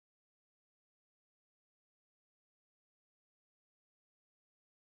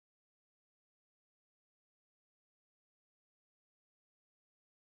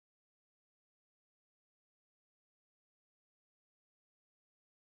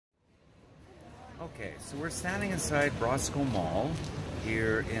Okay, so we're standing inside Brosco Mall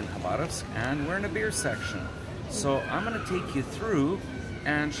here in Khabarovsk, and we're in a beer section. So I'm going to take you through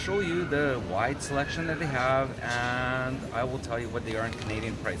and show you the wide selection that they have, and I will tell you what they are in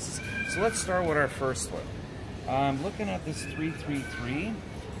Canadian prices. So let's start with our first one. I'm looking at this 333,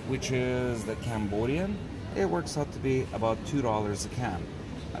 which is the Cambodian. It works out to be about $2 a can.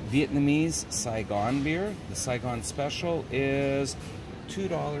 Vietnamese Saigon beer. The Saigon special is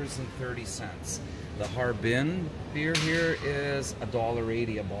 $2.30. The Harbin beer here is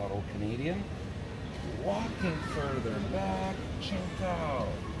 $1.80 a bottle Canadian. Walking further back, Qingdao.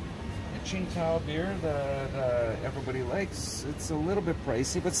 The Qingdao beer that everybody likes. It's a little bit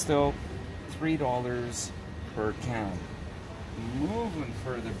pricey, but still $3 per can. Moving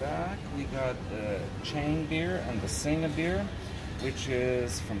further back, we got the Chang beer and the Singa beer, which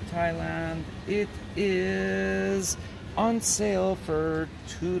is from Thailand. It is on sale for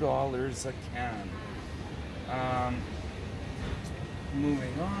 $2 a can.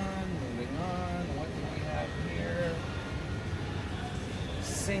 Moving on. What do we have here?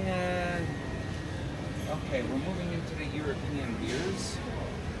 Singa. Okay, we're moving into the European beers.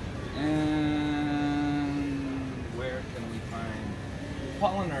 And where can we find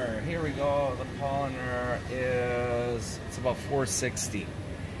Polliner? Here we go. The Polliner it's about $4.60.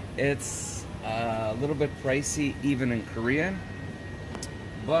 It's a little bit pricey even in Korea.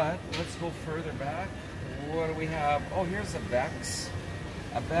 But let's go further back. What do we have? Oh, here's a Beck's.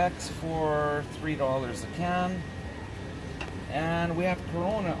 A Beck's for $3 a can. And we have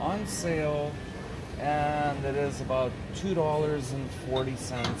Corona on sale, and it is about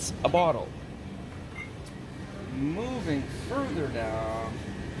 $2.40 a bottle. Moving further down,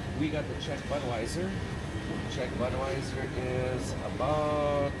 we got the Czech Budweiser. Czech Budweiser is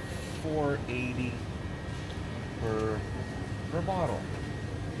about $4.80 per bottle.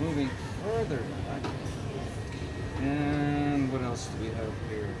 Moving further back, and what else do we have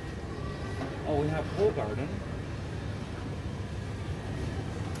here? Oh, we have Hoegaarden.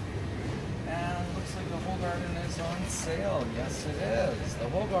 And looks like the Hoegaarden is on sale. Yes, it is. The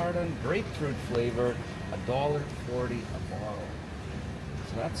Hoegaarden grapefruit flavor, $1.40 a bottle.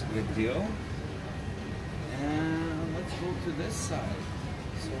 So that's a good deal. And let's go to this side.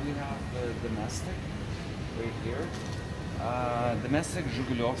 So we have the domestic right here. Domestic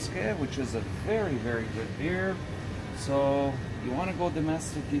Zhugulyovskaya, which is a very, very good beer. So you want to go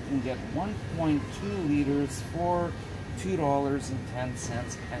domestic, you can get 1.2 liters for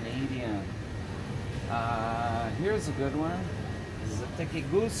 $2.10 Canadian. Here's a good one. Zateki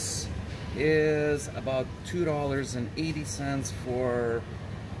Goose is about $2.80 for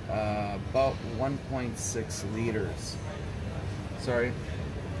about 1.6 liters. Sorry,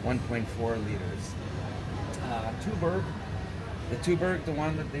 1.4 liters. Tuborg. The Tuborg, the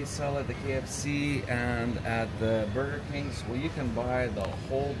one that they sell at the KFC and at the Burger Kings, well, you can buy the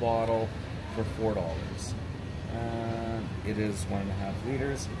whole bottle for $4. And it is 1.5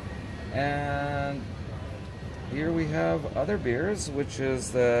 liters. And here we have other beers, which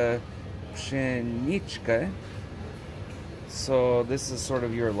is the Pshenichka. So this is sort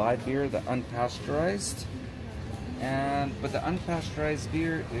of your light beer, the unpasteurized. But the unpasteurized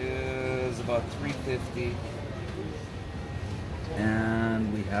beer is about $3.50.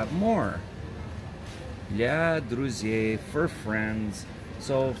 And we have more. Yeah, друзей, for friends.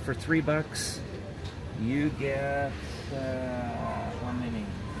 So for $3, you get how many?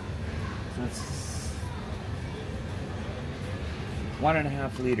 So it's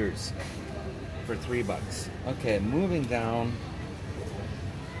 1.5 liters for $3. Okay, moving down.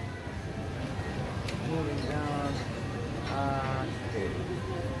 Okay.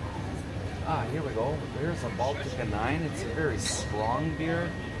 Here we go. Here's a Baltica 9. It's a very strong beer,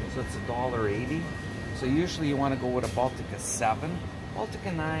 so it's $1.80. So usually you want to go with a Baltica 7.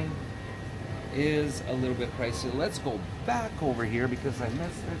 Baltica 9 is a little bit pricey. Let's go back over here because I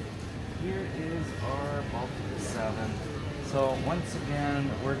missed it. Here is our Baltica 7. So once again,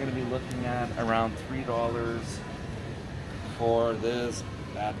 we're going to be looking at around $3 for this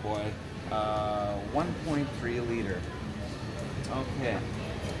bad boy. 1.3 liter. Okay.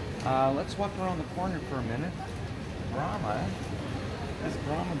 Let's walk around the corner for a minute. Brahma. This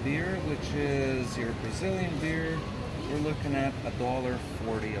Brahma beer, which is your Brazilian beer, we're looking at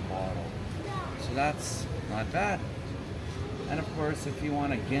 $1.40 a bottle. So that's not bad. And of course, if you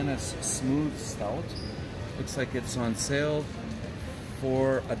want a Guinness Smooth Stout, looks like it's on sale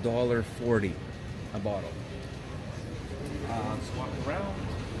for $1.40 a bottle. Let's walk around.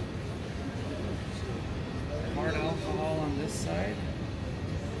 Hard alcohol on this side.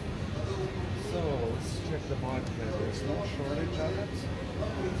 So let's check the vodka. There's no shortage of it.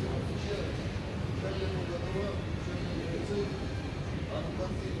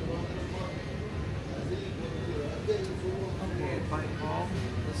 Okay, bike haul.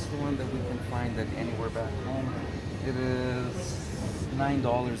 This is the one that we can find at anywhere back home. It is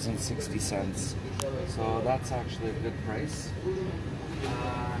 $9.60. So that's actually a good price.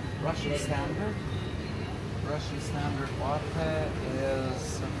 Russian Standard. Russian Standard vodka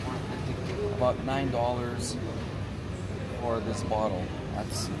is about $9 for this bottle.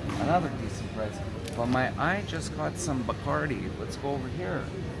 That's another decent price. But my eye just caught some Bacardi. Let's go over here.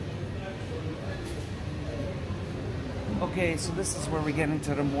 Okay, so this is where we get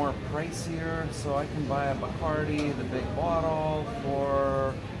into the more pricier. So I can buy a Bacardi, the big bottle,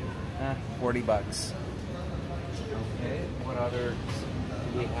 for 40 bucks. Okay, what other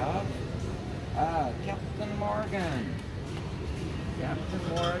do we have? Captain Morgan. Captain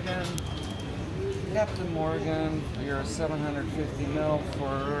Morgan. Captain Morgan, your 750 ml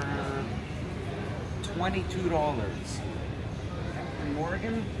for $22. Captain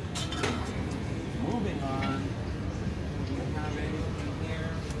Morgan. Moving on. Do we have anything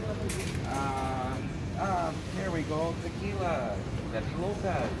here? Here we go. Tequila. Pepe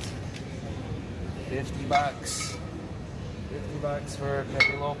Lopez. 50 bucks. 50 bucks for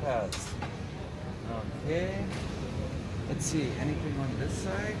Pepe Lopez. Okay. Let's see. Anything on this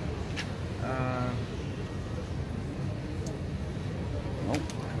side? Nope.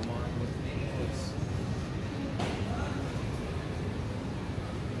 Come on with me.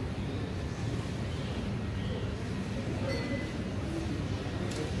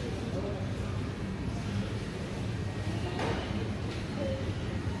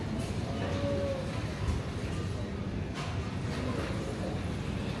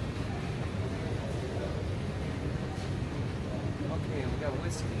 Okay, we got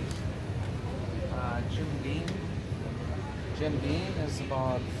whiskey. Jim Beam. Jim Beam is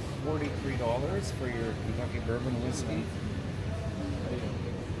about $43 for your Kentucky bourbon whiskey.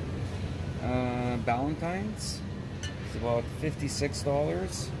 Ballantines is about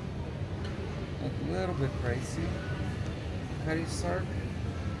 $56. A little bit pricey. Cutty Sark.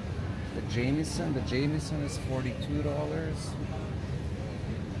 The Jameson is $42.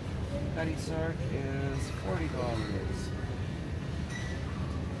 Cutty Sark is $40.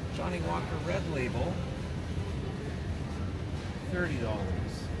 Johnny Walker Red Label, $30.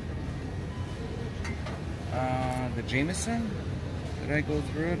 The Jameson, did I go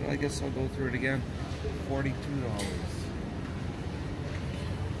through it? I guess I'll go through it again. $42.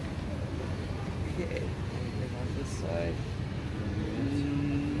 Okay, anything on this side?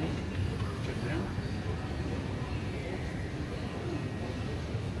 Check it out.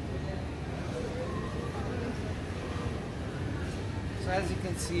 So as you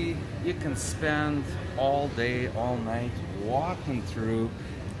can see, you can spend all day, all night walking through,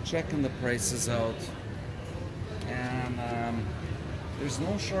 checking the prices out. And there's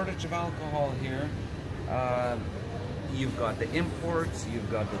no shortage of alcohol here. You've got the imports, you've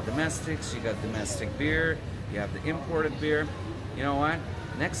got the domestics, you got domestic beer, you have the imported beer. You know what?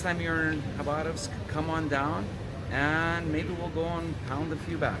 Next time you're in Khabarovsk, come on down and maybe we'll go and pound a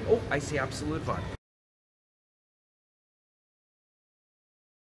few back. Oh, I see Absolute Vodka.